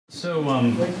So,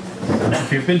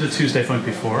 if you've been to Tuesday Funk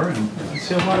before, and you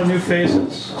see a lot of new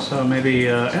faces, so maybe,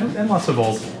 and lots of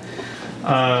old,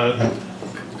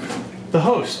 the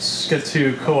hosts get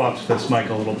to co-opt this mic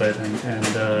a little bit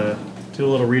and do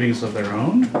little readings of their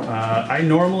own. I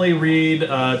normally read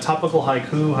topical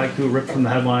haiku ripped from the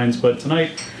headlines, but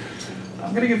tonight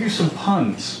I'm going to give you some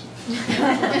puns.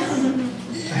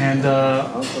 And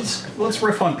let's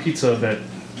riff on pizza a bit.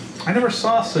 I never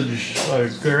sausage a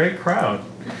great crowd.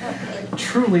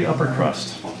 Truly upper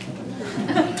crust.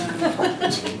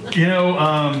 You know,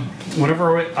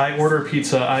 whenever I order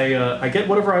pizza, I get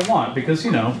whatever I want because,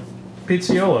 you know,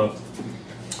 Pizziolo.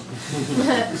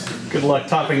 Good luck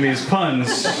topping these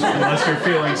puns unless you're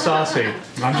feeling saucy.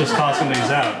 I'm just tossing these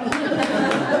out.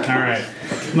 All right,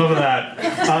 enough of that.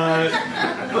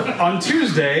 On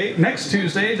Tuesday, next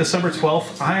Tuesday, December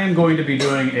 12th, I am going to be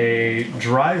doing a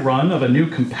dry run of a new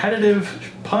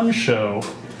competitive pun show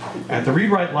at the Read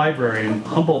Write Library in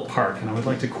Humboldt Park, and I would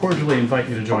like to cordially invite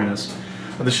you to join us.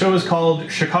 The show is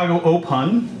called Chicago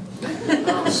O-Pun,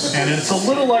 and it's a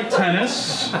little like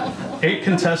tennis. 8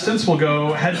 contestants will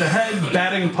go head-to-head,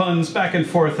 batting puns back and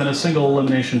forth in a single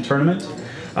elimination tournament.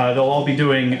 They'll all be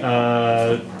doing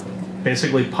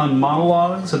basically pun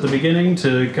monologues at the beginning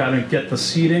to kind of get the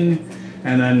seeding,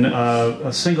 and then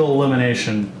a single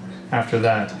elimination after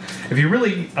that. If you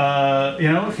really,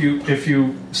 you know, if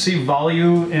you see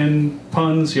value in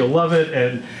puns, you'll love it.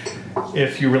 And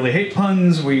if you really hate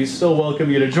puns, we still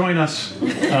welcome you to join us.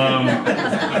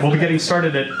 We'll be getting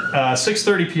started at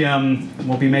 6:30 p.m.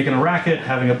 We'll be making a racket,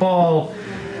 having a ball,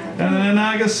 and then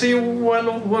I can see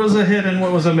what was a hit and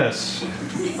what was a miss.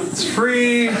 It's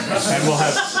free, and we'll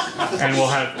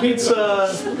have pizza.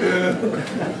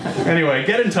 Anyway,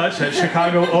 get in touch at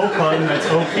Chicago O-Pun, that's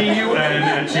O-P-U-N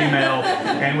at Gmail,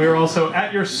 and we're also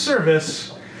at your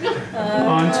service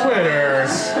on Twitter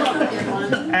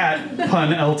at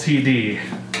PunLTD.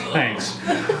 Thanks.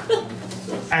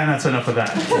 And that's enough of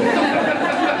that.